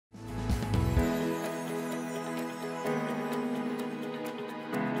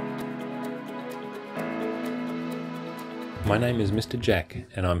My name is Mr. Jack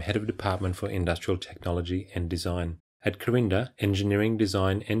and I'm Head of Department for Industrial Technology and Design. At Corinda, Engineering,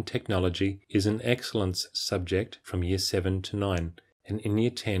 Design and Technology is an excellence subject from Year 7 to 9, and in Year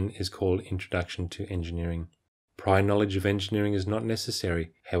 10 is called Introduction to Engineering. Prior knowledge of engineering is not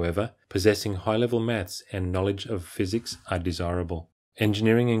necessary, however, possessing high-level maths and knowledge of physics are desirable.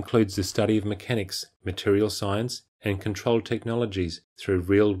 Engineering includes the study of mechanics, material science, and controlled technologies through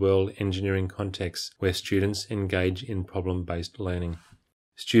real-world engineering contexts where students engage in problem-based learning.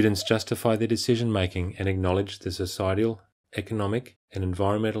 Students justify their decision-making and acknowledge the societal, economic, and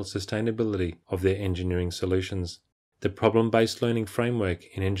environmental sustainability of their engineering solutions. The problem-based learning framework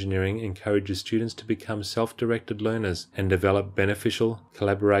in engineering encourages students to become self-directed learners and develop beneficial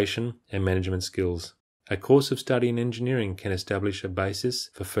collaboration and management skills. A course of study in engineering can establish a basis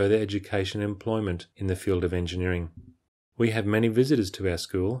for further education and employment in the field of engineering. We have many visitors to our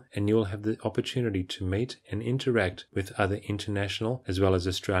school, and you will have the opportunity to meet and interact with other international as well as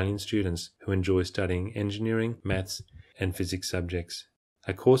Australian students who enjoy studying engineering, maths, and physics subjects.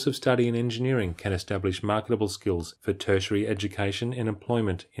 A course of study in engineering can establish marketable skills for tertiary education and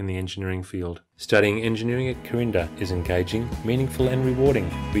employment in the engineering field. Studying engineering at Corinda is engaging, meaningful and rewarding.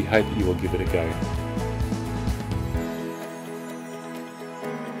 We hope you will give it a go.